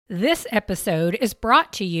This episode is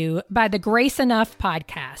brought to you by the Grace Enough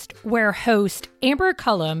podcast, where host Amber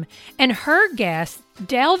Cullum and her guests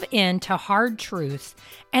delve into hard truths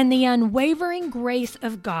and the unwavering grace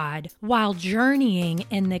of God while journeying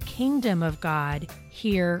in the kingdom of God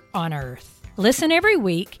here on earth. Listen every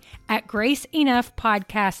week at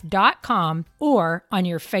graceenoughpodcast.com or on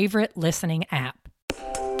your favorite listening app.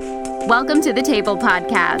 Welcome to the Table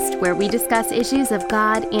Podcast, where we discuss issues of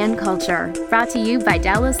God and culture, brought to you by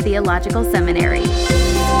Dallas Theological Seminary.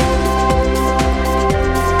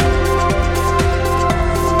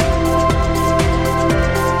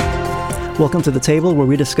 Welcome to the table where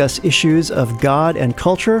we discuss issues of God and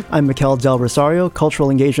culture. I'm Mikel Del Rosario, Cultural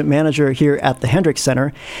Engagement Manager here at the Hendricks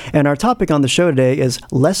Center. And our topic on the show today is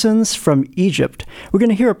Lessons from Egypt. We're going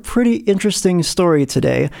to hear a pretty interesting story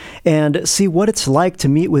today and see what it's like to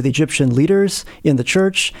meet with Egyptian leaders in the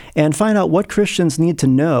church and find out what Christians need to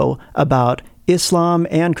know about Islam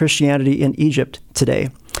and Christianity in Egypt today.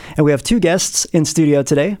 And we have two guests in studio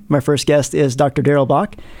today. My first guest is Dr. Darrell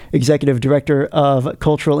Bock, Executive Director of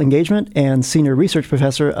Cultural Engagement and Senior Research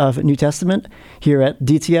Professor of New Testament here at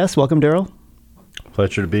DTS. Welcome, Darrell.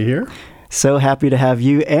 Pleasure to be here. So happy to have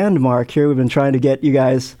you and Mark here. We've been trying to get you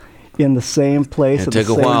guys in the same place at the same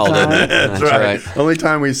time. It took a while, didn't it? That's right. Only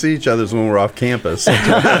time we see each other is when we're off campus. So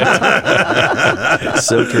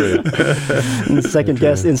true. And the second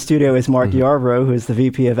guest in studio is Mark Yarbrough, who is the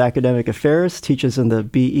VP of Academic Affairs, teaches in the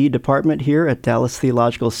BE department here at Dallas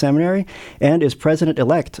Theological Seminary, and is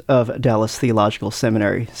president-elect of Dallas Theological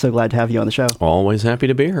Seminary. So glad to have you on the show. Always happy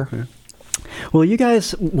to be here. Yeah. Well, you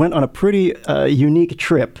guys went on a pretty unique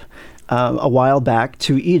trip a while back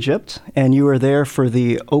to Egypt, and you were there for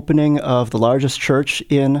the opening of the largest church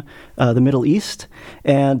in the Middle East.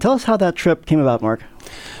 And tell us how that trip came about, Mark.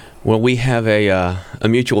 Well, we have a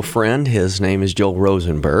mutual friend. His name is Joel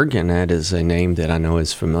Rosenberg, and that is a name that I know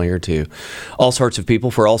is familiar to all sorts of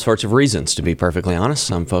people for all sorts of reasons, to be perfectly honest.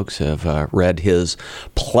 Some folks have read his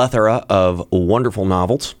plethora of wonderful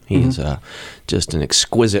novels. He is just an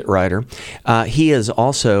exquisite writer. He is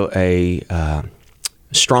also a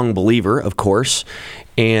strong believer, of course,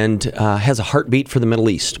 and has a heartbeat for the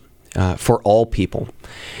Middle East, for all people.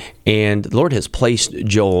 And the Lord has placed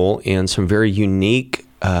Joel in some very unique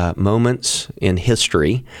moments in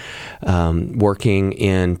history, working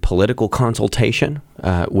in political consultation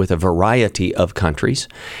with a variety of countries.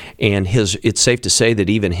 And it's safe to say that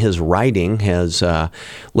even his writing has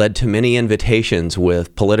led to many invitations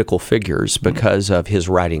with political figures because of his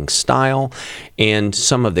writing style and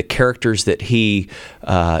some of the characters that he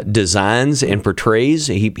designs and portrays.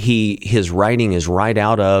 His writing is right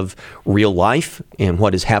out of real life and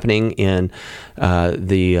what is happening in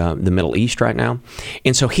the Middle East right now.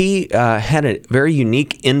 And so he had a very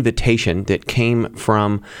unique invitation that came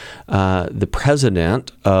from the president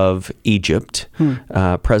of Egypt,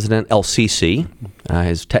 President El-Sisi.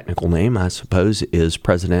 His technical name, I suppose, is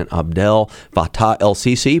President Abdel Fattah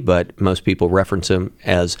El-Sisi, but most people reference him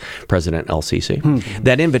as President El-Sisi.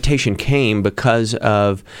 That invitation came because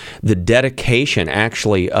of the dedication,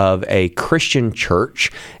 actually, of a Christian church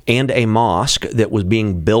and a mosque that was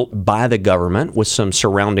being built by the government with some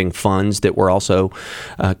surrounding funds that were also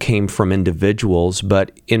came from individuals.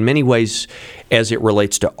 But in many ways, as it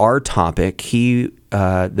relates to our topic,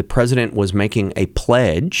 the president was making a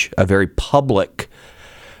pledge, a very public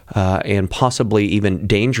and possibly even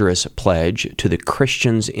dangerous pledge to the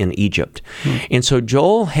Christians in Egypt. And so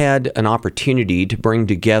Joel had an opportunity to bring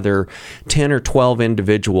together 10 or 12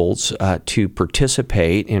 individuals to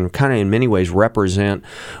participate and kind of in many ways represent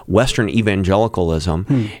Western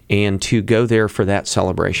evangelicalism and to go there for that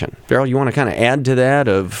celebration. Darrell, you want to kind of add to that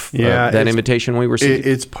that invitation we received?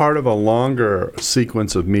 It's part of a longer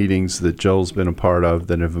sequence of meetings that Joel's been a part of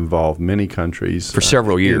that have involved many countries. For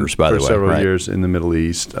several years, by the way. For several years in the Middle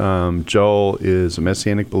East. Joel is a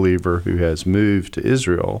Messianic believer who has moved to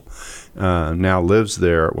Israel, now lives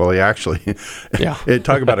there. Well, he actually,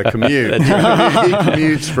 talk about a commute. He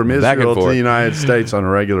commutes from Israel to the United States on a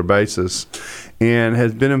regular basis and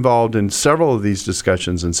has been involved in several of these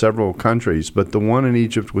discussions in several countries. But the one in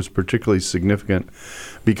Egypt was particularly significant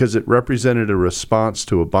because it represented a response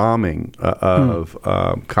to a bombing of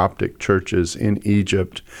Coptic churches in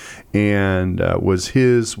Egypt and was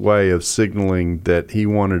his way of signaling that he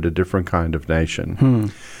wanted a different kind of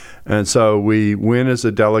nation. And so we went as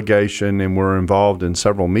a delegation and were involved in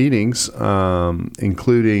several meetings,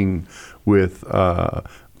 including with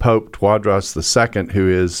Pope Tawadros II, who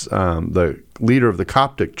is the leader of the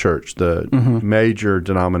Coptic Church. The major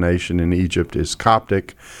denomination in Egypt is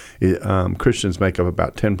Coptic. Christians make up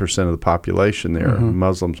about 10% of the population there.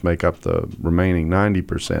 Muslims make up the remaining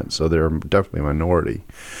 90%, so they're definitely a minority.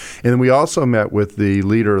 And we also met with the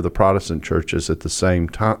leader of the Protestant churches at the same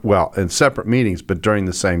time, well, in separate meetings, but during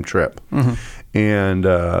the same trip. And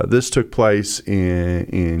this took place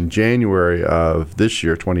in January of this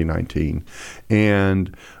year, 2019.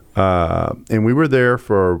 And we were there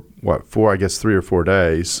for, 3 or 4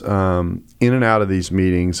 days, in and out of these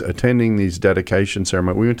meetings, attending these dedication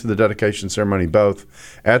ceremonies. We went to the dedication ceremony both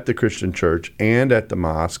at the Christian church and at the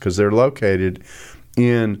mosque, because they're located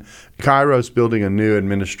in Cairo's building a new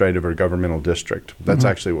administrative or governmental district. That's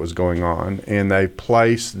actually what was going on. And they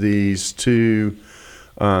placed these two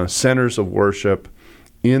centers of worship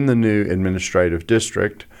in the new administrative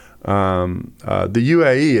district. The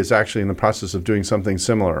UAE is actually in the process of doing something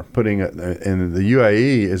similar. Putting it in the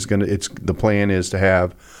UAE is going to. The plan is to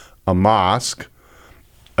have a mosque,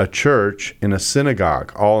 a church, and a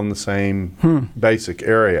synagogue all in the same basic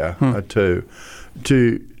area.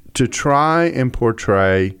 To try and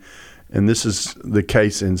portray, and this is the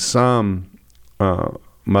case in some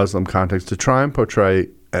Muslim contexts, to try and portray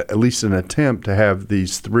at least an attempt to have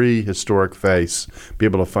these three historic faiths be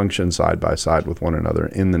able to function side by side with one another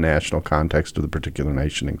in the national context of the particular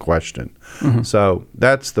nation in question. So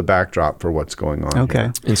that's the backdrop for what's going on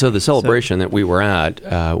here. And so the celebration that we were at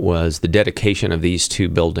was the dedication of these two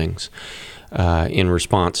buildings in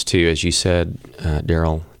response to, as you said,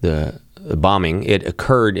 Daryl, the bombing. It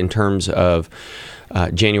occurred in terms of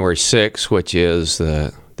January 6th, which is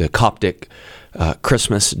the Coptic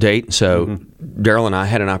Christmas date. So Daryl and I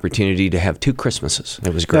had an opportunity to have two Christmases.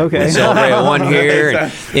 It was great. We celebrated one here,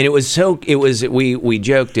 and it was we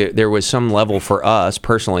joked there was some level for us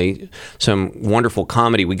personally, some wonderful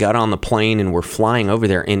comedy. We got on the plane and we're flying over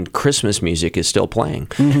there, and Christmas music is still playing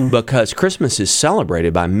because Christmas is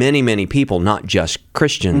celebrated by many, many people, not just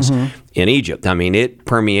Christians in Egypt. I mean, it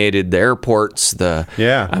permeated the airports.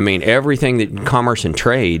 I mean, everything that commerce and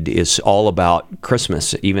trade is all about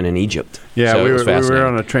Christmas, even in Egypt. Yeah, so we were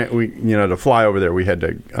on a train. To fly over there, we had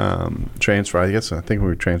to transfer. I think we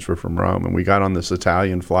would transfer from Rome, and we got on this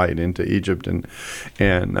Italian flight into Egypt, and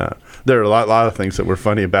there are a lot of things that were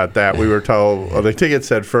funny about that. We were told the ticket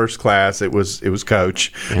said first class. It was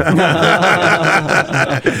coach. I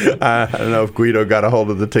don't know if Guido got a hold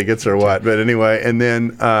of the tickets or what, but anyway, and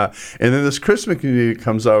then this Christmas community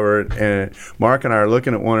comes over, and Mark and I are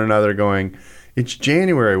looking at one another, going, "It's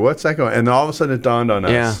January. What's that going?" And all of a sudden, it dawned on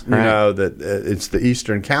us, that it's the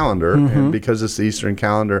Eastern calendar, and because it's the Eastern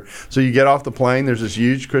calendar, so you get off the plane. There's this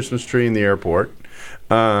huge Christmas tree in the airport.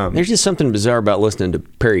 There's just something bizarre about listening to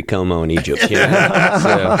Perry Como in Egypt. The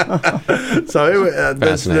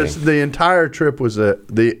entire trip was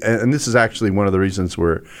and this is actually one of the reasons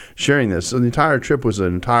we're sharing this. So the entire trip was an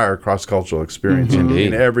entire cross-cultural experience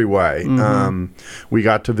in every way. We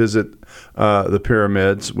got to visit the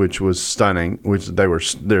pyramids, which was stunning.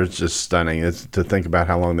 They're just stunning. It's to think about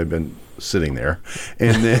how long they've been sitting there,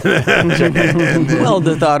 and then,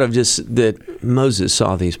 the thought of just that Moses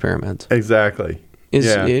saw these pyramids exactly.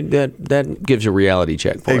 That gives a reality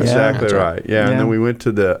check for us. Exactly right. Yeah, and then we went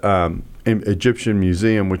to the Egyptian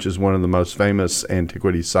Museum, which is one of the most famous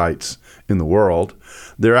antiquity sites in the world.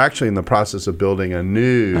 They're actually in the process of building a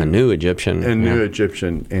new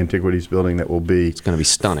Egyptian antiquities building that will be. It's going to be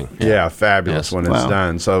stunning. Yeah, fabulous when it's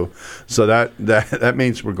done. So that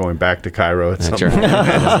means we're going back to Cairo at some point.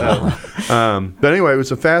 But anyway, it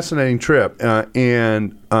was a fascinating trip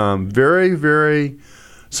and very, very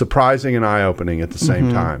surprising and eye-opening at the same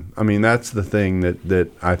time. I mean, that's the thing that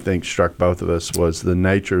I think struck both of us, was the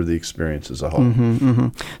nature of the experience as a whole.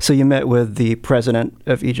 So you met with the president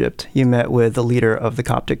of Egypt. You met with the leader of the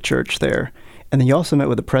Coptic Church there. And then you also met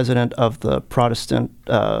with the president of the Protestant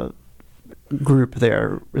group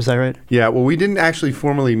there. Is that right? Yeah, well, we didn't actually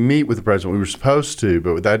formally meet with the president. We were supposed to,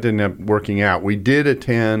 but that didn't end up working out. We did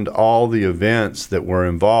attend all the events that were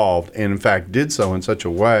involved, and in fact did so in such a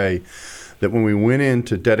way that when we went in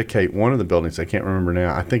to dedicate one of the buildings, I can't remember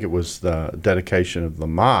now, I think it was the dedication of the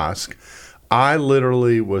mosque, I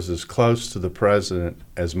literally was as close to the president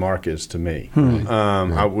as Mark is to me.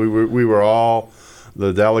 We were all,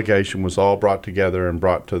 the delegation was all brought together and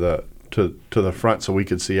brought to the front so we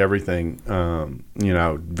could see everything,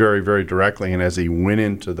 very, very directly. And as he went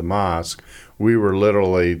into the mosque, we were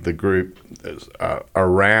literally the group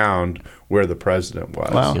around where the president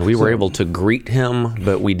was. Wow. We were able to greet him,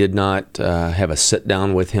 but we did not have a sit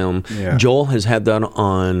down with him. Yeah. Joel has had that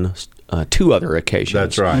on two other occasions.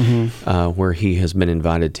 That's right. Where he has been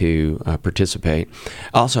invited to participate.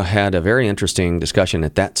 I also had a very interesting discussion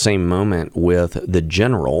at that same moment with the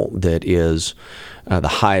general that is the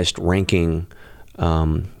highest ranking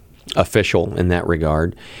official in that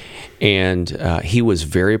regard. And he was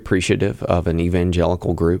very appreciative of an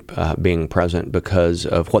evangelical group being present because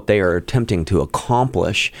of what they are attempting to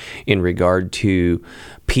accomplish in regard to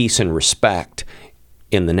peace and respect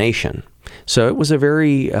in the nation. So it was a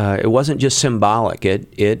very, it wasn't just symbolic.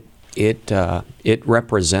 It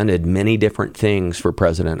represented many different things for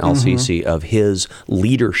President al-Sisi of his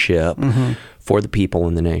leadership for the people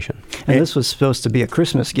in the nation. And this was supposed to be a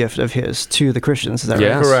Christmas gift of his to the Christians, is that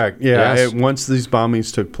right? Correct. Yeah. Yes. Once these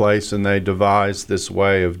bombings took place and they devised this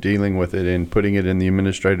way of dealing with it and putting it in the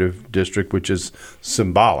administrative district, which is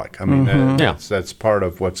symbolic. I mean, that's part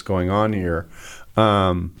of what's going on here.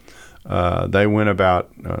 They went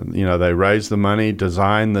about, they raised the money,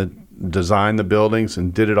 designed the buildings,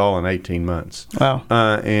 and did it all in 18 months. Wow.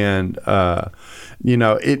 And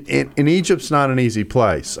Egypt's not an easy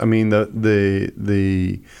place. I mean,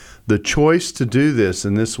 the choice to do this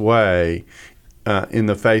in this way, in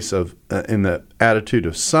the attitude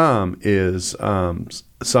of some, is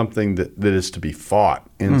something that is to be fought.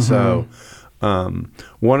 And so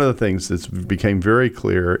one of the things that's became very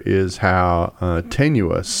clear is how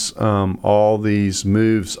tenuous all these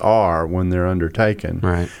moves are when they're undertaken.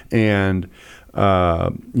 Right. And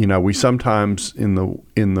we sometimes in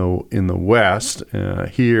the West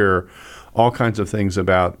hear all kinds of things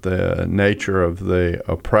about the nature of the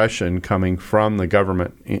oppression coming from the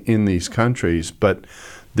government in these countries, but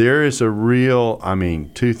there is a real,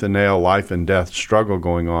 tooth and nail, life and death struggle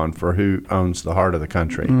going on for who owns the heart of the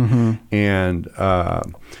country, and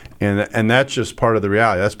that's just part of the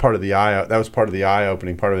reality. That was part of the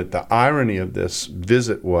eye-opening part of it. The irony of this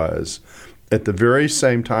visit was, at the very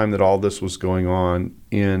same time that all this was going on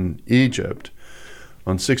in Egypt,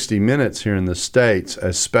 on 60 Minutes here in the States,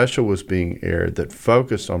 a special was being aired that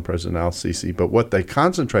focused on President al-Sisi, but what they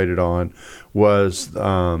concentrated on was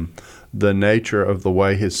the nature of the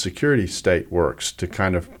way his security state works to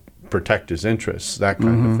kind of protect his interests, that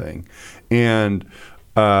kind of thing. And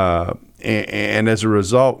as a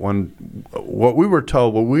result, what we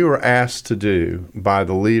were asked to do by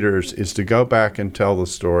the leaders is to go back and tell the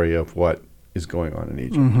story of what is going on in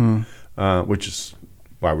Egypt, which is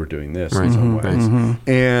why we're doing this in some ways,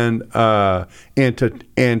 and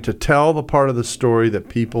to tell the part of the story that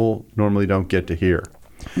people normally don't get to hear.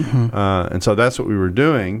 And so that's what we were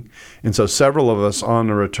doing. And so several of us on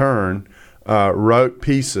the return wrote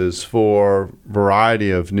pieces for a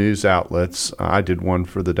variety of news outlets. I did one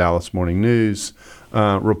for the Dallas Morning News,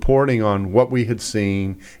 reporting on what we had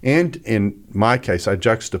seen. And in my case, I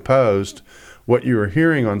juxtaposed what you were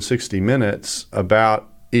hearing on 60 Minutes about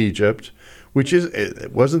Egypt, which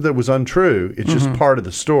it wasn't that it was untrue. It's just part of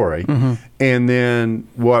the story. And then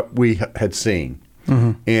what we had seen.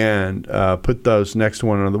 And put those next to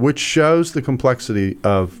one another, which shows the complexity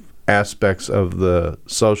of aspects of the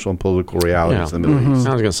social and political realities in the Middle East.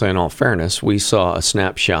 I was going to say, in all fairness, we saw a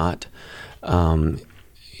snapshot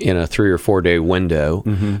in a 3 or 4 day window,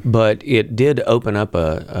 but it did open up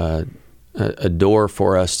a door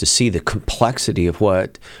for us to see the complexity of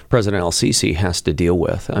what President al-Sisi has to deal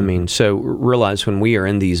with. So realize when we are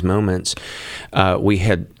in these moments, we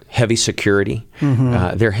had heavy security.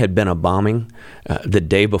 There had been a bombing the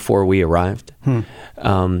day before we arrived,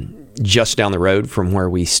 just down the road from where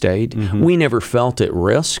we stayed. We never felt at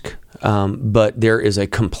risk, but there is a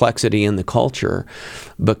complexity in the culture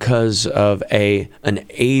because of an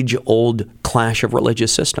age-old clash of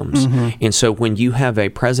religious systems. And so when you have a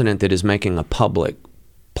president that is making a public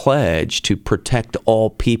pledge to protect all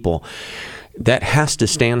people, that has to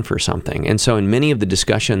stand for something. And so in many of the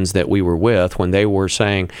discussions that we were with, when they were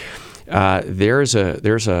saying there's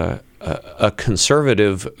a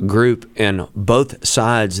conservative group in both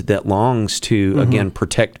sides that longs to, again,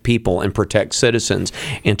 protect people and protect citizens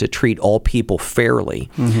and to treat all people fairly,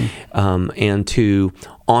 and to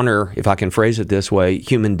honor, if I can phrase it this way,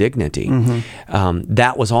 human dignity.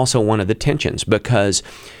 That was also one of the tensions, because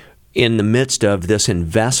in the midst of this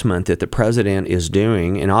investment that the president is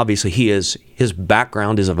doing, and obviously his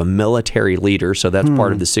background is of a military leader, so that's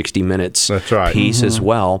part of the 60 Minutes piece as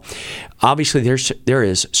well. Obviously, there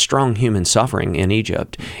is strong human suffering in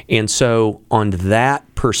Egypt. And so on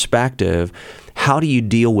that perspective, how do you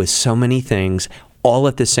deal with so many things all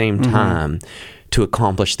at the same time to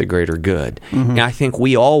accomplish the greater good? And I think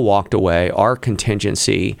we all walked away, our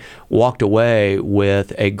contingency walked away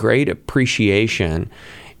with a great appreciation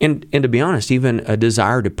And to be honest, even a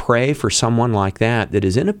desire to pray for someone like that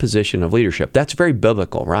is in a position of leadership. That's very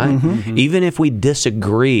biblical, right? Even if we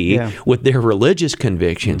disagree with their religious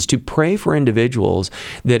convictions, to pray for individuals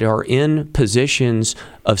that are in positions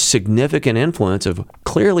of significant influence, of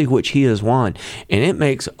clearly which he is one. And it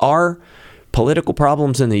makes our political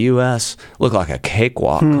problems in the U.S. look like a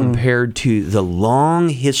cakewalk compared to the long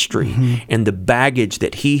history and the baggage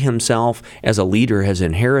that he himself as a leader has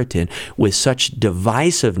inherited with such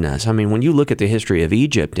divisiveness. I mean, when you look at the history of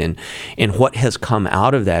Egypt and what has come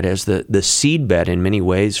out of that as the seedbed in many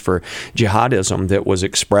ways for jihadism that was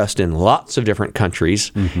expressed in lots of different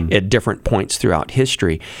countries at different points throughout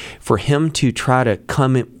history, for him to try to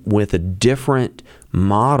come in with a different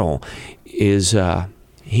model is...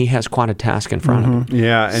 he has quite a task in front of him.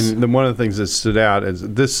 Yeah, and one of the things that stood out is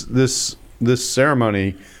this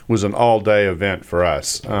ceremony was an all-day event for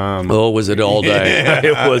us. Was it all day?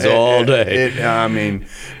 It was all day. I mean,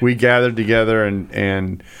 we gathered together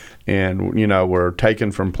and we're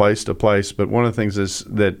taken from place to place. But one of the things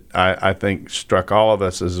that I think struck all of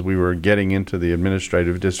us as we were getting into the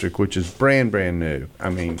administrative district, which is brand new. I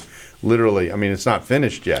mean, literally, it's not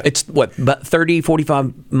finished yet. It's about 30,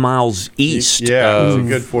 45 miles east it was a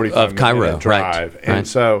good 45 of Cairo drive. Right. And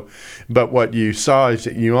so, but what you saw is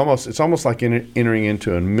that it's almost like entering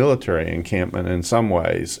into a military encampment in some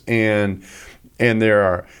ways. And there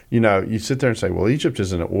are, you sit there and say, well, Egypt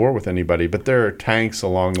isn't at war with anybody, but there are tanks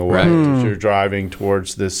along the way as you're driving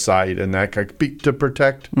towards this site, and that could be to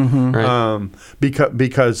protect,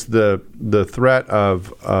 because the threat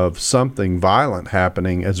of something violent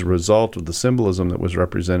happening as a result of the symbolism that was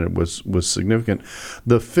represented was significant.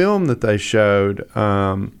 The film that they showed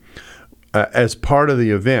as part of the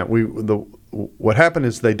event, what happened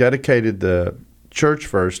is they dedicated the church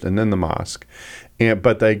first and then the mosque.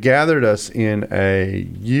 But they gathered us in a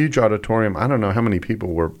huge auditorium. I don't know how many people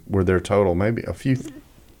were there total. Maybe a few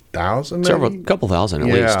thousand, maybe? A couple thousand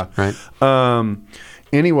at least, right?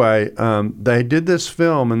 Anyway, they did this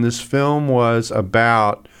film, and this film was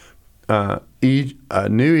about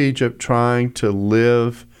New Egypt trying to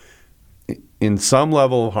live in some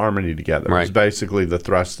level of harmony together. Right. It was basically the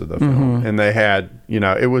thrust of the film. And they had,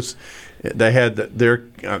 they had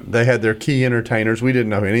their key entertainers. We didn't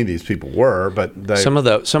know who any of these people were, but some of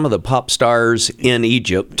the pop stars in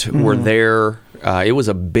Egypt were there. It was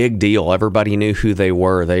a big deal. Everybody knew who they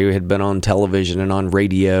were. They had been on television and on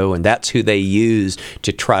radio, and that's who they used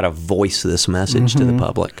to try to voice this message to the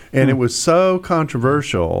public. And it was so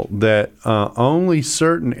controversial that only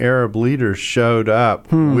certain Arab leaders showed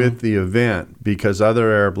up with the event because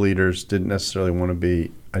other Arab leaders didn't necessarily want to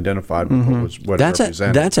be identified with what it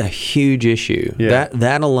represented. That's a huge issue. Yeah.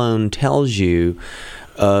 That alone tells you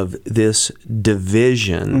of this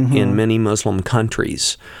division in many Muslim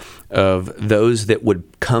countries of those that would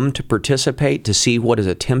come to participate to see what is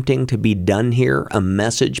attempting to be done here, a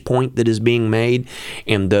message point that is being made,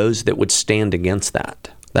 and those that would stand against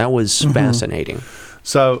that. That was fascinating.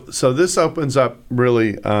 So this opens up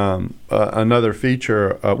really another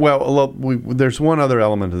feature. There's one other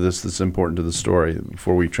element of this that's important to the story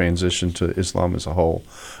before we transition to Islam as a whole,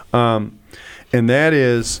 and that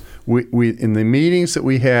is we in the meetings that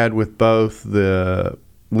we had with both the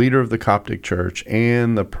leader of the Coptic Church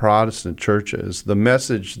and the Protestant churches, the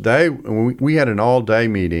message we had an all-day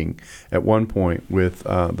meeting at one point with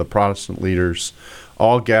the Protestant leaders,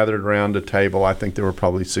 all gathered around a table. I think there were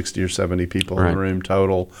probably 60 or 70 people in the room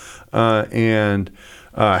total, and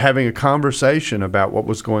having a conversation about what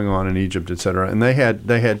was going on in Egypt, et cetera. And they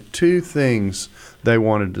had two things they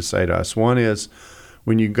wanted to say to us. One is,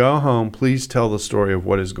 when you go home, please tell the story of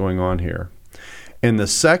what is going on here. And the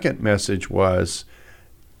second message was,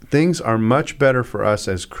 things are much better for us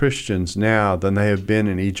as Christians now than they have been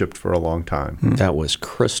in Egypt for a long time. That was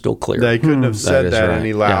crystal clear. They couldn't have said that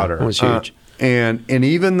any louder. Yeah, it was huge. And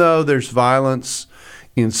even though there's violence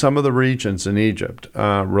in some of the regions in Egypt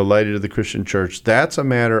related to the Christian church, that's a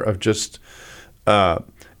matter of just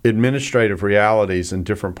administrative realities in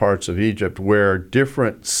different parts of Egypt where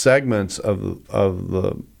different segments of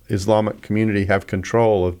the Islamic community have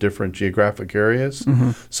control of different geographic areas.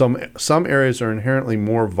 Some areas are inherently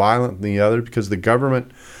more violent than the other because the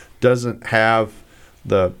government doesn't have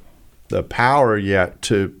the power yet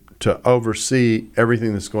to oversee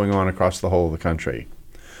everything that's going on across the whole of the country.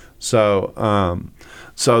 So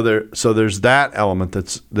there's that element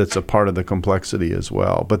that's a part of the complexity as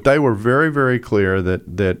well. But they were very, very clear that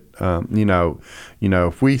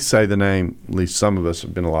if we say the name, at least some of us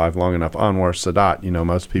have been alive long enough, Anwar Sadat,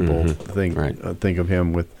 most people think of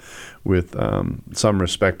him with some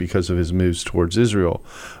respect because of his moves towards Israel.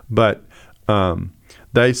 But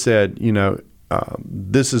they said,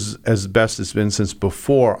 this is as best it's been since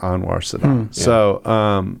before Anwar Sadat.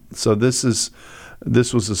 So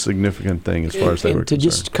this was a significant thing as far as they were concerned. To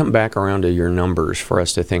just come back around to your numbers for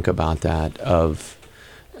us to think about that, of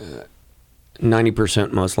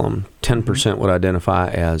 90% Muslim, 10% would identify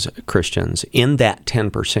as Christians. In that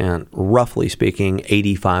 10%, roughly speaking,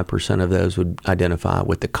 85% of those would identify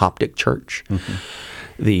with the Coptic Church.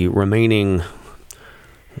 The remaining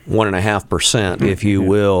 1.5%, if you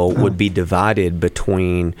will, would be divided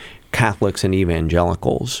between Catholics and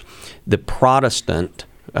evangelicals. The Protestant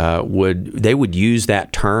would use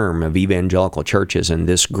that term of evangelical churches, and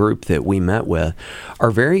this group that we met with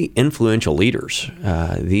are very influential leaders.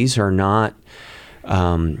 These are not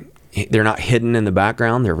they're not hidden in the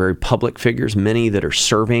background. They're very public figures, many that are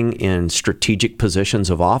serving in strategic positions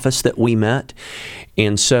of office that we met.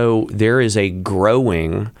 And so there is a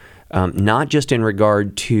growing, not just in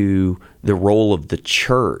regard to the role of the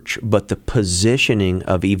church, but the positioning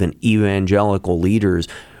of even evangelical leaders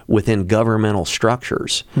within governmental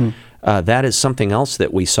structures. That is something else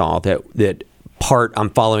that we saw, that part, I'm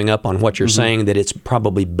following up on what you're saying, that it's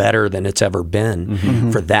probably better than it's ever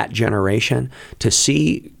been for that generation. To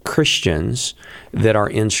see Christians that are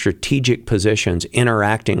in strategic positions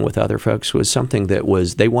interacting with other folks was something that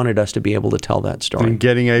they wanted us to be able to tell that story. And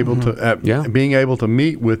getting able to, being able to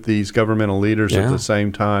meet with these governmental leaders at the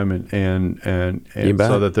same time and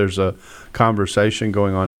so that there's a conversation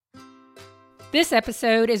going on. This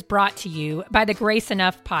episode is brought to you by the Grace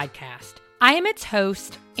Enough podcast. I am its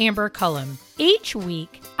host, Amber Cullum. Each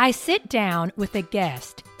week, I sit down with a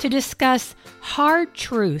guest to discuss hard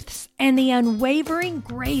truths and the unwavering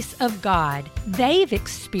grace of God they've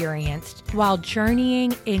experienced while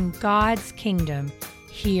journeying in God's kingdom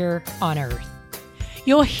here on earth.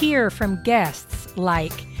 You'll hear from guests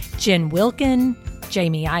like Jen Wilkin,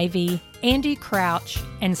 Jamie Ivey, Andy Crouch,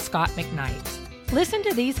 and Scott McKnight. Listen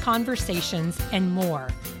to these conversations and more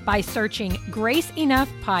by searching Grace Enough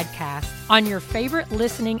Podcast on your favorite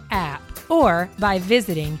listening app or by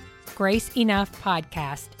visiting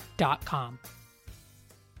graceenoughpodcast.com.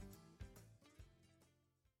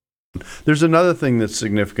 There's another thing that's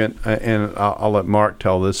significant, and I'll let Mark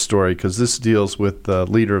tell this story because this deals with the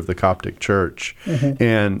leader of the Coptic Church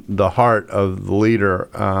and the heart of the leader.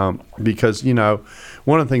 Because,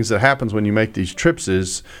 one of the things that happens when you make these trips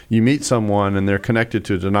is you meet someone and they're connected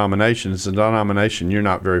to a denomination. It's a denomination you're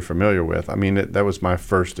not very familiar with. I mean, that was my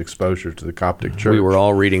first exposure to the Coptic Church. We were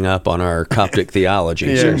all reading up on our Coptic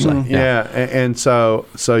theology. Seriously. And so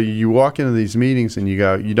you walk into these meetings and you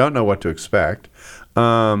go, you don't know what to expect.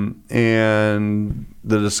 And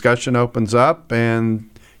the discussion opens up, and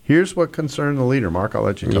here's what concerned the leader. Mark, I'll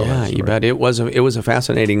let you tell that story. You bet. It was a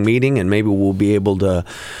fascinating meeting, and maybe we'll be able to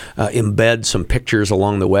embed some pictures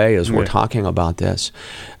along the way as we're talking about this.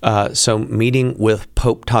 So meeting with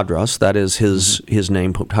Pope Tadros, that is his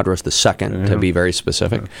name, Pope Tadros II, to be very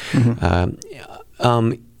specific.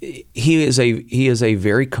 He is a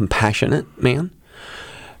very compassionate man.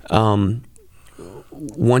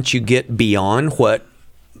 Once you get beyond what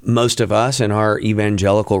most of us in our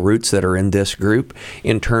evangelical roots that are in this group,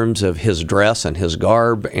 in terms of his dress and his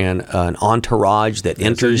garb and an entourage that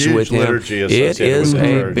enters with him, it is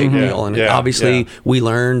a big deal. And obviously, we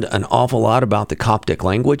learned an awful lot about the Coptic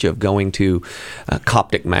language of going to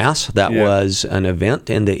Coptic Mass. That was an event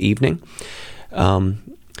in the evening.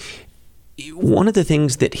 One of the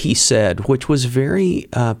things that he said, which was very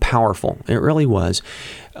powerful, it really was,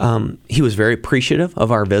 he was very appreciative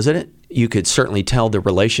of our visit. You could certainly tell the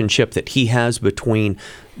relationship that he has between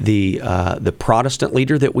the Protestant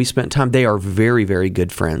leader that we spent time. They are very, very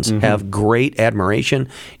good friends, have great admiration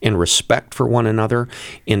and respect for one another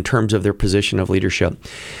in terms of their position of leadership.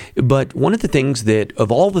 But one of the things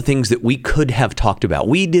of all the things that we could have talked about,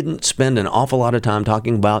 we didn't spend an awful lot of time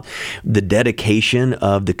talking about the dedication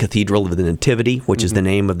of the Cathedral of the Nativity, which is the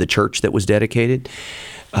name of the church that was dedicated.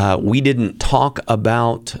 We didn't talk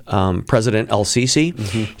about President El-Sisi.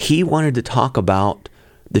 He wanted to talk about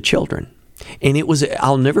the children. And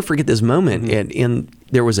I'll never forget this moment. And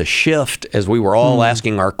there was a shift as we were all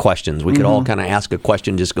asking our questions. We could all kind of ask a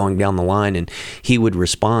question just going down the line, and he would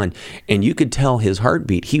respond. And you could tell his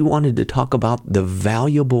heartbeat. He wanted to talk about the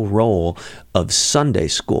valuable role of Sunday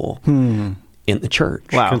school in the church.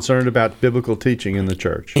 Wow. Concerned about biblical teaching in the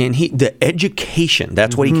church. And the education,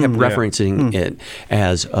 that's what he kept referencing it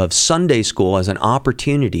as, of Sunday school as an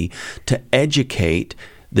opportunity to educate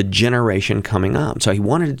the generation coming up. So he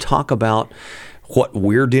wanted to talk about what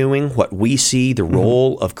we're doing, what we see the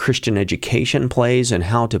role of Christian education plays, and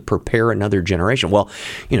how to prepare another generation. Well,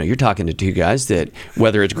 you're talking to two guys that,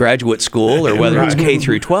 whether it's graduate school or whether it's K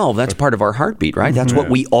through 12, that's part of our heartbeat, right? That's what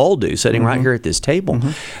we all do, sitting right here at this table.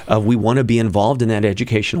 We want to be involved in that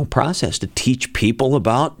educational process to teach people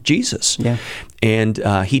about Jesus. Yeah. And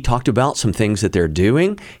he talked about some things that they're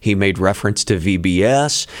doing. He made reference to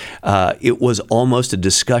VBS. It was almost a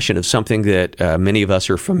discussion of something that many of us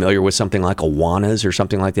are familiar with, something like Awanas or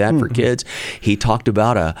something like that for kids. He talked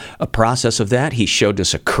about a process of that. He showed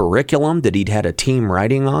us a curriculum that he'd had a team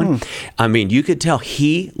writing on. I mean, you could tell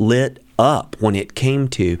he lit up when it came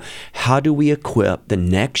to how do we equip the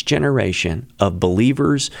next generation of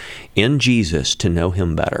believers in Jesus to know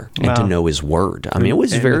him better and to know his word. I mean, it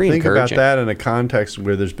was very encouraging. Think about that in a context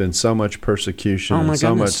where there's been so much persecution and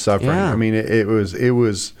so much suffering. Yeah. I mean, it was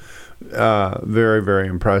very, very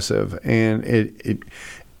impressive, and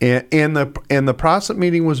the Protestant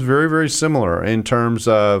meeting was very, very similar in terms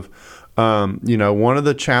of one of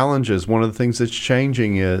the challenges, one of the things that's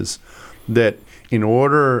changing is that in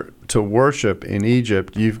order to worship in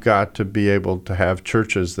Egypt, you've got to be able to have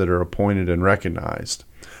churches that are appointed and recognized.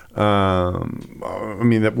 I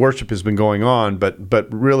mean, that worship has been going on,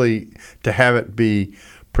 but really to have it be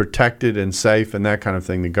protected and safe and that kind of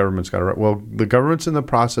thing, the government's got to. Well, the government's in the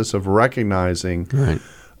process of recognizing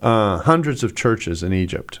hundreds of churches in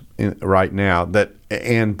Egypt right now.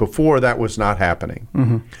 And before that was not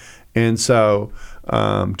happening, and so.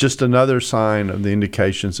 Just another sign of the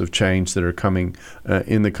indications of change that are coming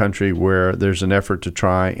in the country, where there's an effort to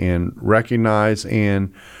try and recognize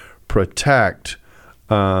and protect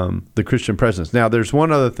the Christian presence. Now, there's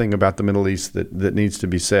one other thing about the Middle East that needs to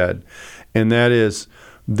be said, and that is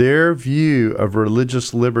their view of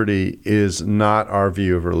religious liberty is not our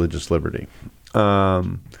view of religious liberty.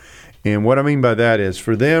 And what I mean by that is,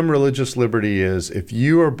 for them, religious liberty is if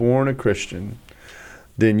you are born a Christian,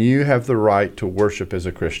 then you have the right to worship as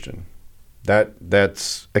a Christian.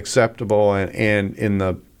 That's acceptable, and in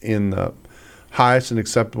the highest and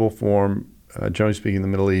acceptable form, generally speaking, in the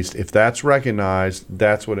Middle East, if that's recognized,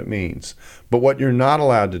 that's what it means. But what you're not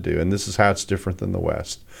allowed to do, and this is how it's different than the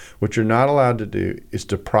West, what you're not allowed to do is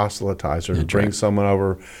to proselytize or to bring someone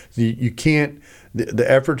over. You can't.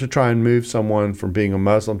 The effort to try and move someone from being a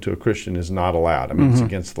Muslim to a Christian is not allowed. I mean, it's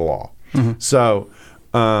against the law. So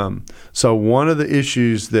one of the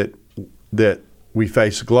issues that we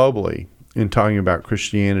face globally in talking about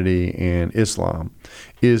Christianity and Islam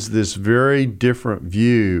is this very different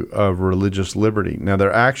view of religious liberty. Now,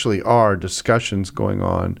 there actually are discussions going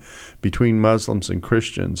on between Muslims and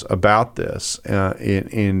Christians about this.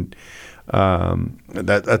 That's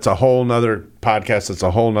a whole nother podcast. That's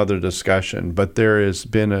a whole nother discussion. But there has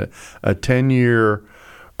been a 10-year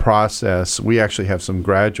process. We actually have some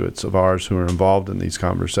graduates of ours who are involved in these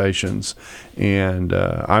conversations, and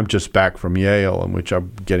I'm just back from Yale, in which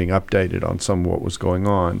I'm getting updated on some of what was going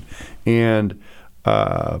on, and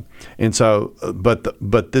so,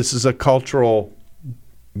 but this is a cultural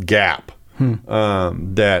gap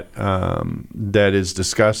that is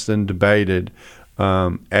discussed and debated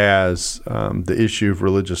as the issue of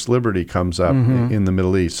religious liberty comes up in the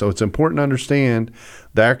Middle East. So it's important to understand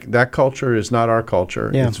that culture is not our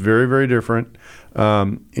culture. Yeah. It's very, very different,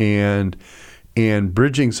 and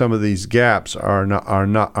bridging some of these gaps are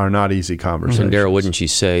not easy conversations. And Daryl, wouldn't you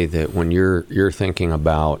say that when you're thinking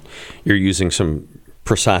about, you're using some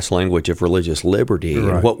precise language of religious liberty,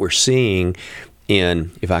 right, and what we're seeing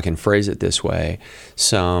in, if I can phrase it this way,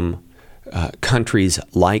 some countries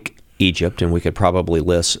like Egypt, and we could probably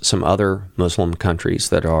list some other Muslim countries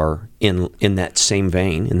that are in that same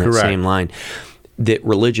vein, in that Correct. Same line, that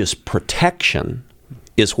religious protection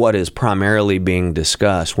is what is primarily being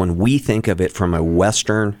discussed when we think of it from a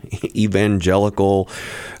Western evangelical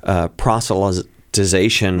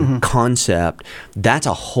proselytization concept. That's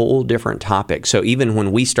a whole different topic. So even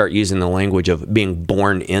when we start using the language of being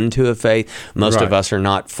born into a faith, most right. of us are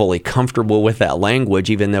not fully comfortable with that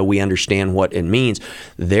language, even though we understand what it means.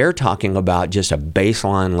 They're talking about just a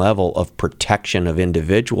baseline level of protection of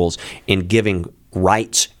individuals in giving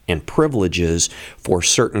rights and privileges for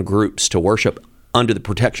certain groups to worship under the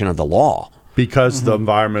protection of the law. Because the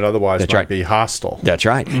environment otherwise That's might right. be hostile. That's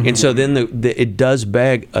right. And so then it does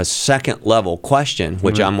beg a second level question,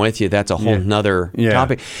 which I'm with you, that's a whole nother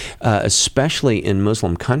topic, especially in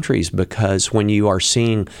Muslim countries, because when you are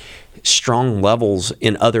seeing strong levels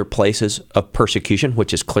in other places of persecution,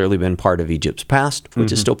 which has clearly been part of Egypt's past,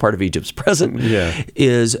 which is still part of Egypt's present,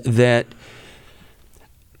 is that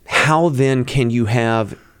how then can you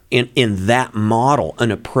have in that model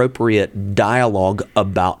an appropriate dialogue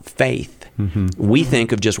about faith We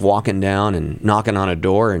think of just walking down and knocking on a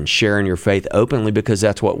door and sharing your faith openly because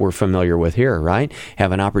that's what we're familiar with here, right?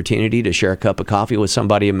 Have an opportunity to share a cup of coffee with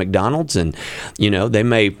somebody at McDonald's, and they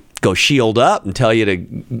may go shield up and tell you to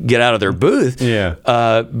get out of their booth. Yeah.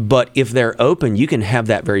 But if they're open, you can have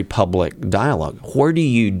that very public dialogue. Where do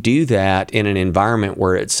you do that in an environment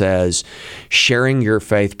where it says sharing your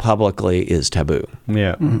faith publicly is taboo?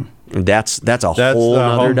 Yeah. That's a whole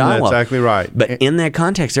other dialogue. That's exactly right. But in that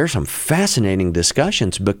context, there are some fascinating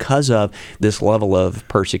discussions because of this level of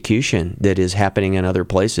persecution that is happening in other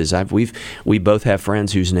places. We both have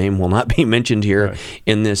friends whose name will not be mentioned here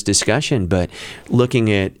in this discussion, but looking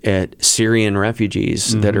at Syrian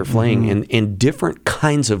refugees that are fleeing in different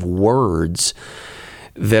kinds of words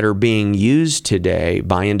that are being used today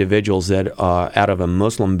by individuals that out of a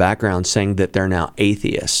Muslim background saying that they're now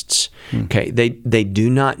atheists. Okay, they do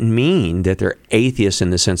not mean that they're atheists in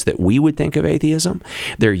the sense that we would think of atheism.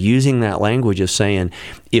 They're using that language of saying,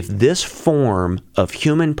 if this form of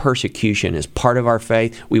human persecution is part of our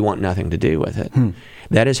faith, we want nothing to do with it.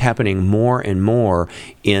 That is happening more and more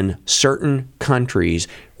in certain countries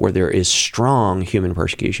where there is strong human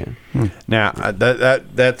persecution. Now,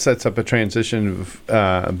 that sets up a transition,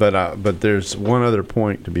 but there's one other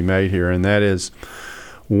point to be made here, and that is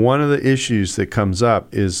one of the issues that comes up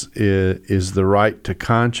is the right to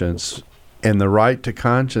conscience, and the right to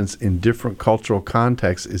conscience in different cultural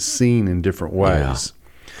contexts is seen in different ways.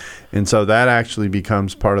 And so that actually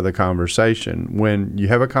becomes part of the conversation. When you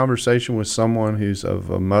have a conversation with someone who's of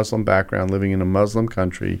a Muslim background, living in a Muslim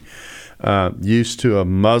country, used to a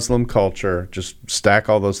Muslim culture, just stack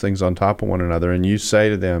all those things on top of one another, and you say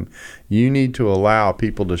to them, you need to allow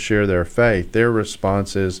people to share their faith, their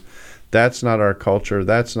response is, that's not our culture,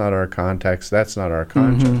 that's not our context, that's not our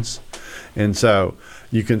conscience. And so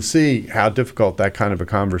you can see how difficult that kind of a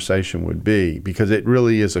conversation would be, because it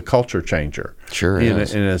really is a culture changer. Sure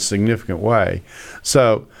is. In a significant way.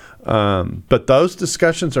 So, but those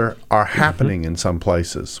discussions are happening in some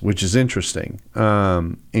places, which is interesting.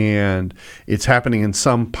 And it's happening in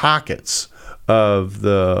some pockets of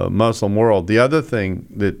the Muslim world. The other thing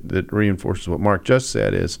that reinforces what Mark just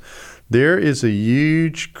said is there is a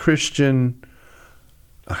huge Christian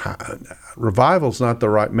revival's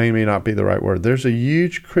may not be the right word. There's a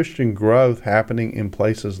huge Christian growth happening in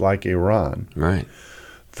places like Iran, right,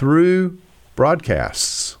 through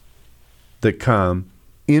broadcasts that come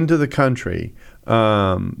into the country.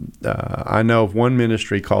 I know of one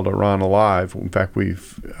ministry called Iran Alive. In fact,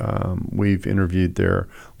 we've interviewed their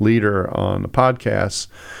leader on the podcast,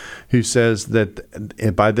 who says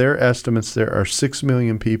that by their estimates, there are 6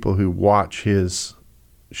 million people who watch his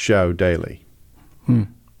show daily. I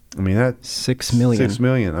mean, that's 6 million. 6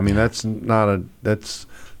 million. I mean, that's not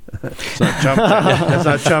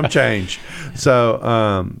chump change.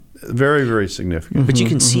 So, very, very significant. But you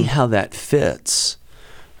can see how that fits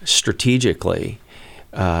strategically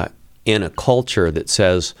in a culture that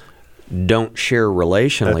says don't share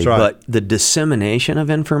relationally, but the dissemination of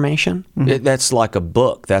information, that's like a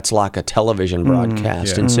book, that's like a television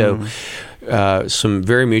broadcast. And so some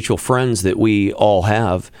very mutual friends that we all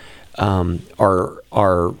have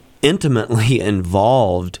are intimately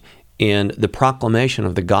involved in the proclamation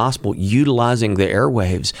of the gospel, utilizing the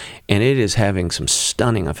airwaves, and it is having some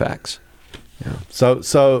stunning effects. Yeah. So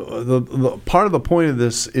the part of the point of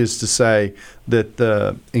this is to say that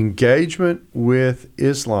the engagement with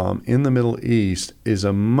Islam in the Middle East is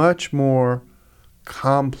a much more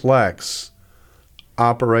complex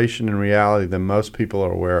operation in reality than most people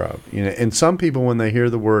are aware of. And some people, when they hear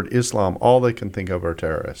the word Islam, all they can think of are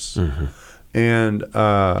terrorists. And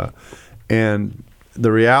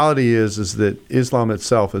the reality is that Islam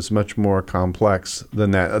itself is much more complex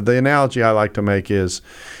than that. The analogy I like to make is,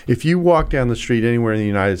 if you walk down the street anywhere in the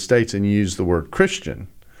United States and you use the word Christian,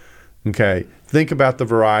 okay, think about the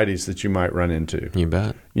varieties that you might run into. You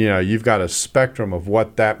bet. You've got a spectrum of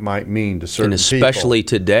what that might mean to certain people. And especially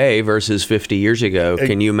today versus 50 years ago.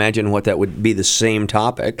 Can you imagine what that would be the same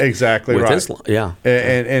topic? Exactly with right. Islam? Yeah.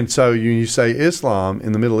 And so you say Islam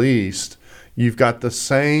in the Middle East, you've got the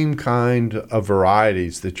same kind of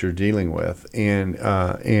varieties that you're dealing with, and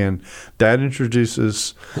that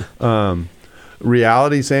introduces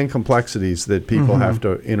realities and complexities that people have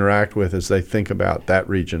to interact with as they think about that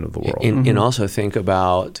region of the world. And also think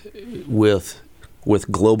about with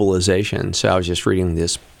globalization. So I was just reading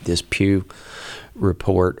this Pew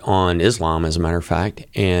report on Islam, as a matter of fact,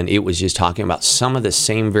 and it was just talking about some of the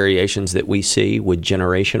same variations that we see with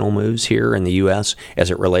generational moves here in the U.S.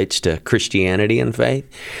 as it relates to Christianity and faith.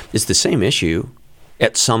 It's the same issue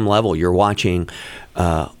at some level. You're watching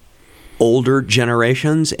older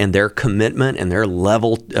generations and their commitment and their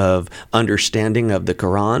level of understanding of the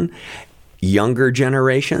Quran. Younger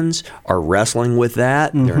generations are wrestling with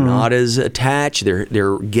that. They're not as attached.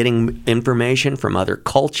 They're getting information from other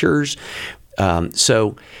cultures.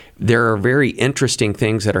 So there are very interesting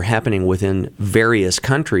things that are happening within various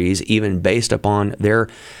countries, even based upon their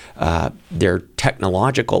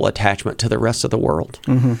technological attachment to the rest of the world.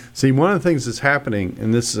 See, one of the things that's happening,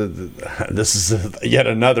 and this is yet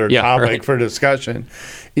another topic for discussion,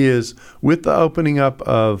 is with the opening up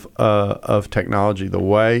of technology, the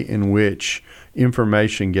way in which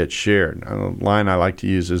information gets shared. A line I like to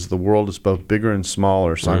use is the world is both bigger and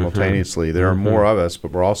smaller simultaneously. There are more of us,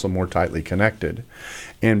 but we're also more tightly connected.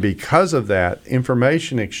 And because of that,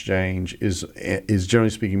 information exchange is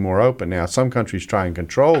generally speaking more open. Now, some countries try and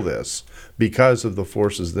control this because of the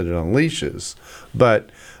forces that it unleashes, but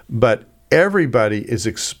everybody is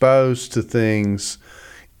exposed to things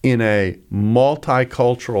in a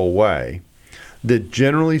multicultural way that,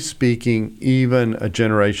 generally speaking, even a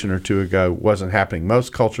generation or two ago wasn't happening.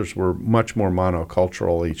 Most cultures were much more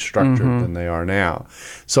monoculturally structured than they are now.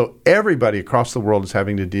 So everybody across the world is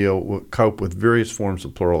having to cope with various forms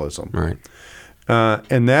of pluralism. Right.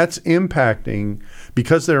 And that's impacting,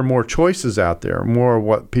 because there are more choices out there, more of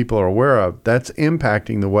what people are aware of, that's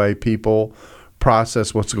impacting the way people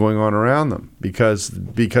process what's going on around them, because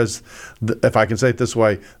if I can say it this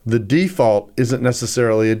way, the default isn't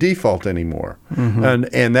necessarily a default anymore,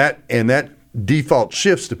 and that default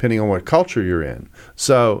shifts depending on what culture you're in.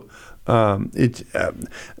 So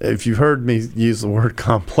if you've heard me use the word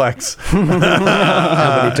complex how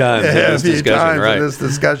many times in this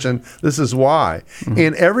discussion, this is why.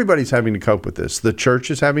 And everybody's having to cope with this. The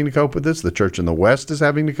church is having to cope with this. The church in the West is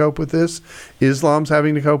having to cope with this. Islam's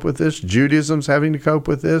having to cope with this. Judaism's having to cope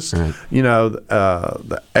with this. Right.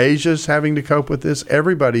 The Asia's having to cope with this.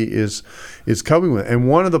 Everybody is coping with it. And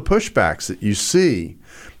one of the pushbacks that you see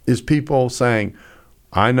is people saying,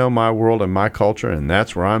 I know my world and my culture, and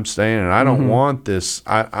that's where I'm staying, and I don't want this.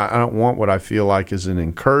 I don't want what I feel like is an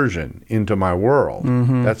incursion into my world.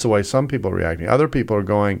 That's the way some people are reacting. Other people are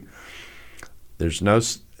going,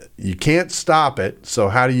 you can't stop it, so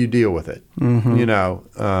how do you deal with it?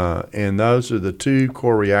 And those are the two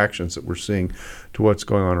core reactions that we're seeing to what's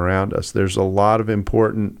going on around us. There's a lot of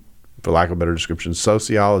important, for lack of a better description,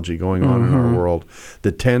 sociology going on in our world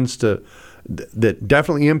that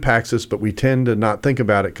definitely impacts us, but we tend to not think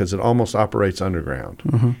about it because it almost operates underground.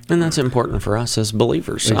 And that's important for us as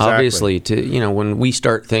believers. Exactly. Obviously, when we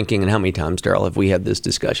start thinking, and how many times, Daryl, have we had this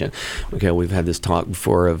discussion? Okay, we've had this talk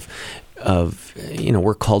before of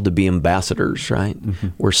we're called to be ambassadors, right?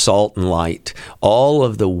 We're salt and light. All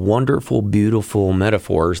of the wonderful, beautiful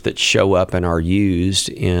metaphors that show up and are used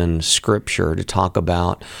in Scripture to talk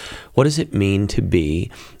about what does it mean to be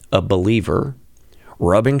a believer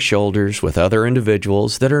rubbing shoulders with other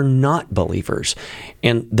individuals that are not believers.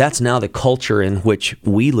 And that's now the culture in which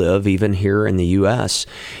we live, even here in the U.S.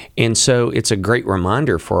 And so it's a great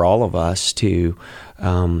reminder for all of us to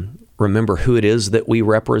remember who it is that we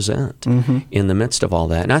represent in the midst of all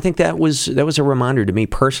that. And I think that was a reminder to me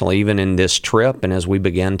personally, even in this trip, and as we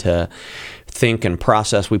began to think and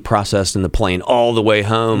process. We processed in the plane all the way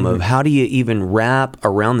home of how do you even wrap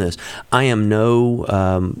around this? I am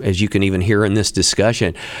as you can even hear in this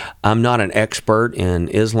discussion, I'm not an expert in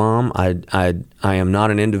Islam. I am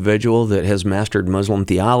not an individual that has mastered Muslim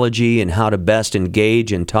theology and how to best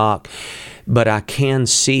engage and talk. But I can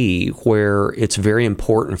see where it's very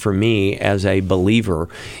important for me as a believer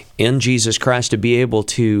in Jesus Christ to be able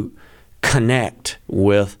to connect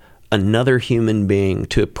with another human being,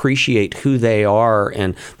 to appreciate who they are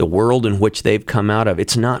and the world in which they've come out of.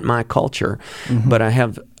 It's not my culture, but I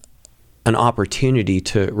have an opportunity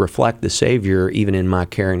to reflect the Savior even in my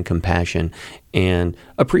care and compassion and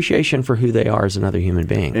appreciation for who they are as another human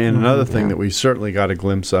being. And another thing that we certainly got a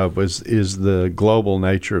glimpse of is the global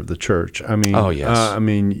nature of the church. I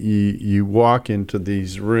mean, you walk into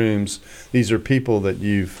these rooms, these are people that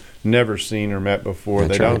you've never seen or met before.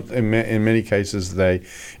 That's they right. don't. In many cases,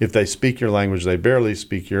 if they speak your language, they barely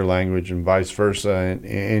speak your language, and vice versa.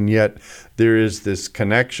 And yet, there is this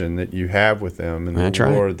connection that you have with them, and That's the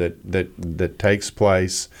right. Lord that takes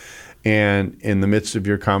place. And in the midst of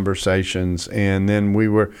your conversations, and then we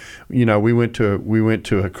went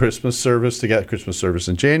to a Christmas service together, Christmas service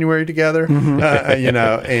in January together, and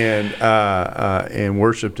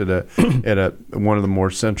worshipped at one of the more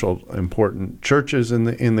central important churches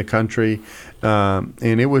in the country,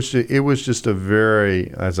 and it was just a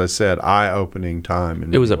very, as I said, eye-opening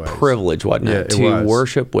time. It was a privilege, wasn't it, to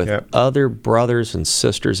worship with other brothers and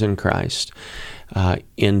sisters in Christ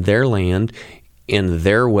in their land, in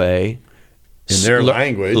their way, in their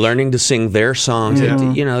language, learning to sing their songs.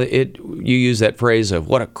 You use that phrase of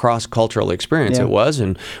what a cross-cultural experience it was,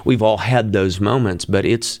 and we've all had those moments. But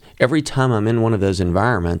it's every time I'm in one of those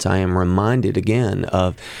environments, I am reminded again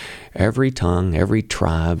of every tongue, every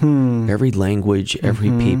tribe, every language, every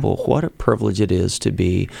people. What a privilege it is to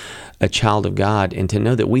be a child of God and to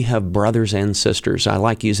know that we have brothers and sisters. I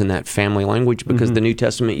like using that family language because the New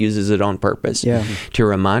Testament uses it on purpose to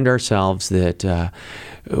remind ourselves that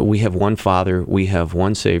we have one Father, we have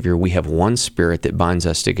one Savior, we have one Spirit that binds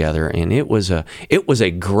us together. And it was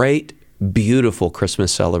a great, beautiful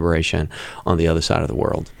Christmas celebration on the other side of the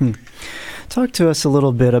world. Talk to us a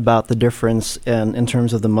little bit about the difference in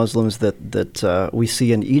terms of the Muslims that we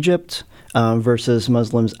see in Egypt versus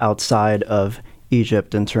Muslims outside of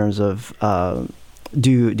Egypt in terms of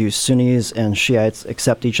do Sunnis and Shiites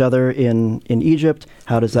accept each other in Egypt?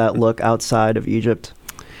 How does that look outside of Egypt?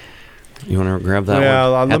 You want to grab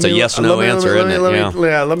that one? That's a yes or no answer, isn't it?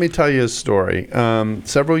 Let me tell you a story.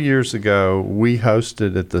 Several years ago, we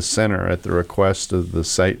hosted at the center, at the request of the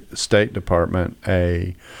State Department,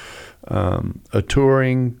 a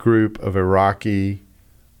touring group of Iraqi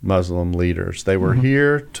Muslim leaders. They were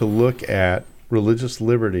here to look at religious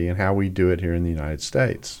liberty and how we do it here in the United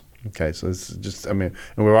States. Okay, so this is just, and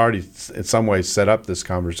we've already in some ways set up this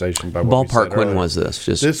conversation by what ballpark. We said when was this?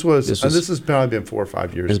 This has probably been 4 or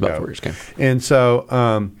 5 years ago. About 4 years ago. And so,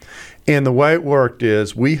 and the way it worked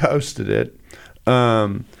is we hosted it,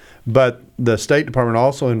 but the State Department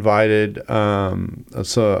also invited a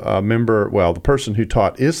member, the person who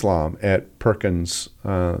taught Islam at Perkins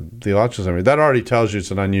Theological Seminary. That already tells you it's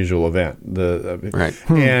an unusual event. Right.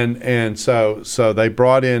 And so they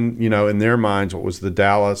brought in, in their minds, what was the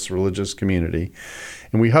Dallas religious community.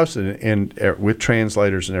 And we hosted it and with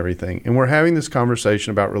translators and everything. And we're having this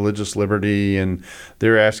conversation about religious liberty, and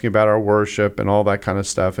they're asking about our worship and all that kind of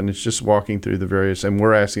stuff. And it's just walking through the various, and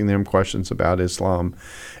we're asking them questions about Islam.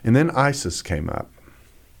 And then ISIS came up.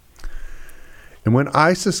 And when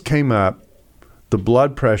ISIS came up, the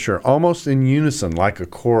blood pressure, almost in unison, like a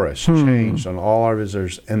chorus, changed on all our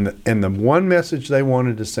visitors. And the one message they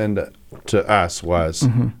wanted to send to us was,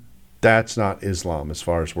 that's not Islam as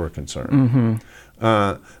far as we're concerned.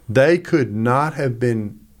 They could not have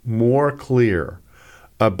been more clear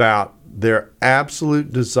about their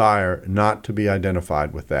absolute desire not to be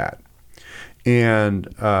identified with that.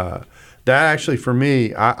 And that actually, for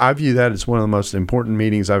me, I view that as one of the most important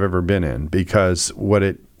meetings I've ever been in, because what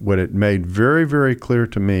it made very, very clear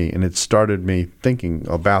to me, and it started me thinking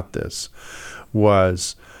about this,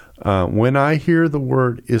 was when I hear the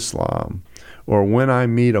word Islam or when I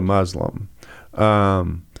meet a Muslim,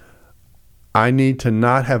 I need to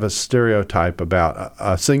not have a stereotype about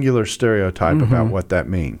a singular stereotype about what that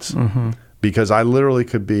means, because I literally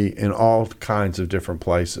could be in all kinds of different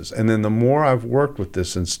places. And then the more I've worked with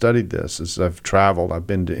this and studied this, as I've traveled, I've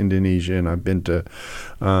been to Indonesia and I've been to,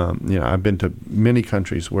 I've been to many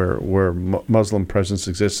countries where Muslim presence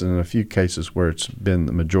exists, and in a few cases where it's been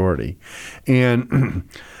the majority. And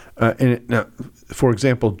now, for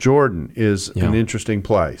example, Jordan is an interesting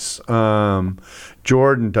place.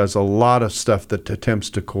 Jordan does a lot of stuff that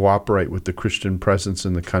attempts to cooperate with the Christian presence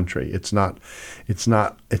in the country. It's not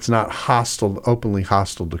hostile, openly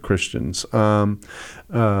hostile to Christians.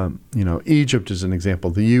 Egypt is an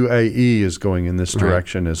example. The UAE is going in this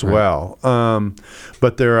direction as well.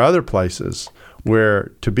 But there are other places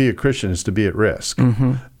where to be a Christian is to be at risk.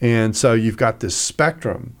 And so you've got this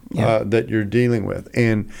spectrum that you're dealing with.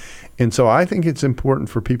 And so I think it's important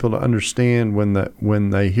for people to understand when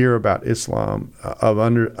they hear about Islam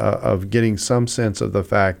of getting some sense of the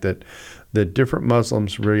fact that different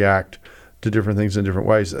Muslims react to different things in different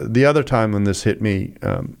ways. The other time when this hit me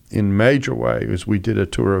in major way was we did a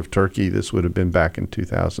tour of Turkey. This would have been back in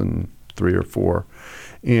 2003 or 4.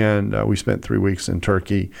 And we spent 3 weeks in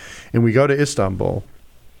Turkey. And we go to Istanbul.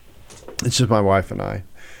 It's just my wife and I.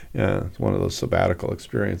 Yeah, it's one of those sabbatical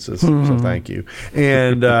experiences. So thank you.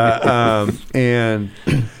 And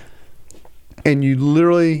and you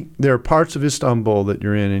literally, there are parts of Istanbul that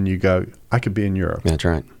you're in and you go, I could be in Europe. That's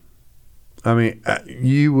right. I mean,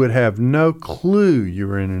 you would have no clue you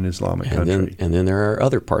were in an Islamic country. And then there are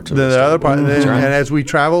other parts of it. And as we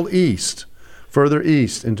traveled further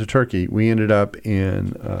east into Turkey, we ended up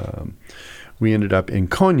in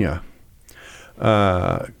Konya.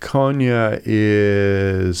 Konya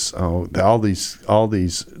is all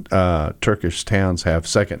these Turkish towns have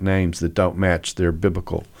second names that don't match their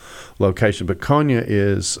biblical location, but Konya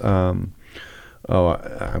is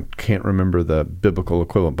I can't remember the biblical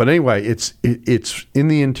equivalent. But anyway, it's in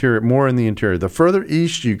the interior, more in the interior. The further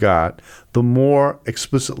east you got, the more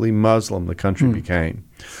explicitly Muslim the country became.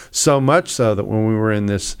 So much so that when we were in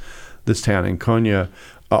this town in Konya,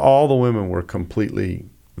 all the women were completely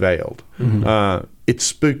veiled. It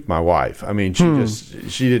spooked my wife. I mean,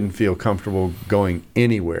 she didn't feel comfortable going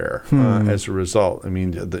anywhere as a result. I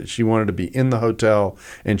mean, she wanted to be in the hotel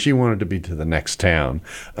and she wanted to be to the next town.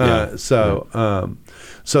 So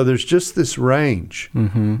there's just this range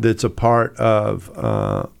that's a part of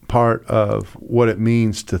what it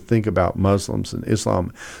means to think about Muslims and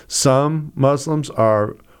Islam. Some Muslims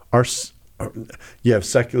are you have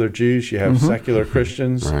secular Jews, you have secular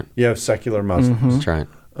Christians, you have secular Muslims. That's right.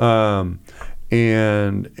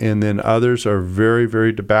 And then others are very,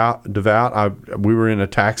 very devout. We were in a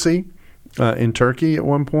taxi in Turkey at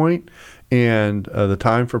one point, and the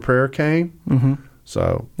time for prayer came.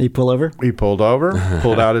 So you pull over? He pulled over,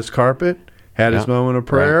 pulled out his carpet, had his moment of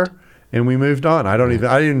prayer, and we moved on. I didn't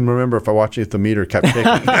even remember if I watched if the meter kept ticking.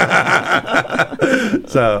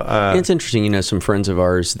 So it's interesting, some friends of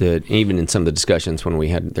ours that even in some of the discussions when we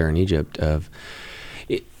had there in Egypt of,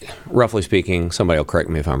 roughly speaking, somebody will correct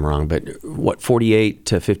me if I'm wrong, but 48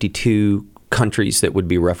 to 52 countries that would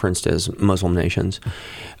be referenced as Muslim nations.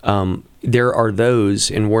 There are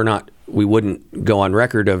those, and we wouldn't go on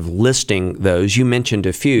record of listing those. You mentioned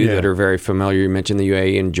a few that are very familiar. You mentioned the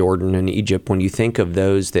UAE and Jordan and Egypt. When you think of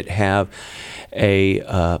those that have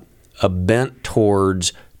a bent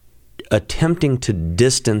towards attempting to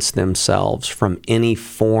distance themselves from any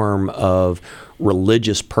form of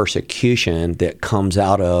religious persecution that comes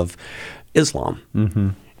out of Islam.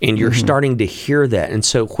 And you're starting to hear that. And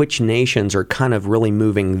so which nations are kind of really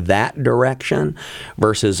moving that direction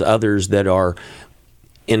versus others that are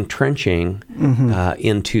entrenching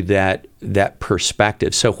into that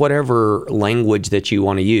perspective? So whatever language that you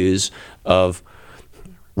want to use of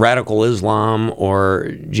radical Islam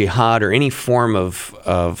or jihad or any form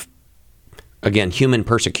of again, human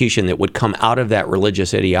persecution that would come out of that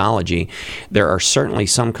religious ideology, there are certainly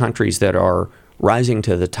some countries that are rising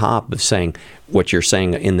to the top of saying what you're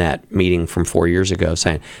saying in that meeting from 4 years ago,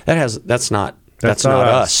 saying that's not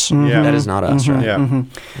us. That is not us, right?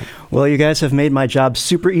 Well, you guys have made my job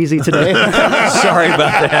super easy today. Sorry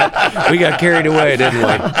about that. We got carried away, didn't we?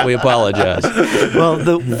 We apologize. Well,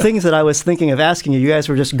 the things that I was thinking of asking you guys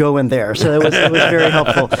were just going there, so it was very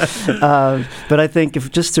helpful. But I think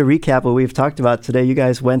just to recap what we've talked about today, you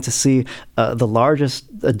guys went to see the largest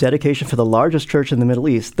dedication for the largest church in the Middle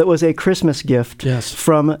East. That was a Christmas gift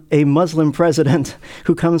from a Muslim president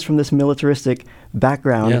who comes from this militaristic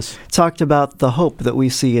background. Talked about the hope that we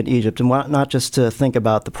see in Egypt, and not just to think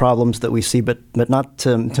about the problems that we see, but not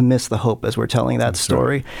to miss the hope as we're telling that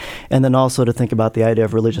story. And then also to think about the idea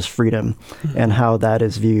of religious freedom and how that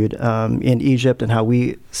is viewed in Egypt and how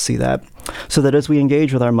we see that. So that as we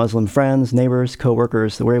engage with our Muslim friends, neighbors,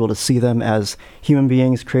 co-workers, that we're able to see them as human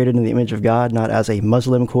beings created in the image of God, not as a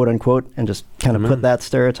Muslim, quote unquote, and just kind of put that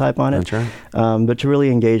stereotype on it. That's right. But to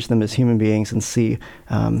really engage them as human beings and see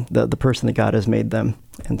the person that God has made them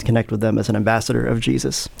and to connect with them as an ambassador of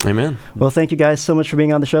Jesus. Amen. Well, thank you guys so much for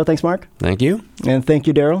being on the show. Thanks, Mark. Thank you. And thank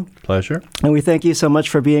you, Daryl. Pleasure. And we thank you so much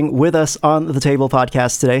for being with us on the Table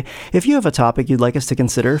podcast today. If you have a topic you'd like us to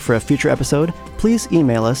consider for a future episode, please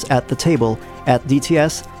email us at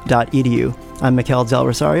thetable@dts.edu. I'm Mikel Del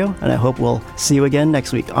Rosario, and I hope we'll see you again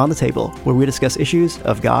next week on The Table, where we discuss issues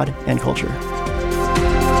of God and culture.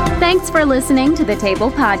 Thanks for listening to The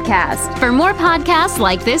Table Podcast. For more podcasts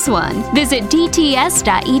like this one, visit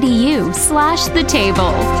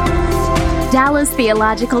dts.edu/thetable. Dallas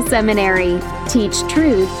Theological Seminary. Teach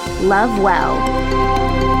truth, love well.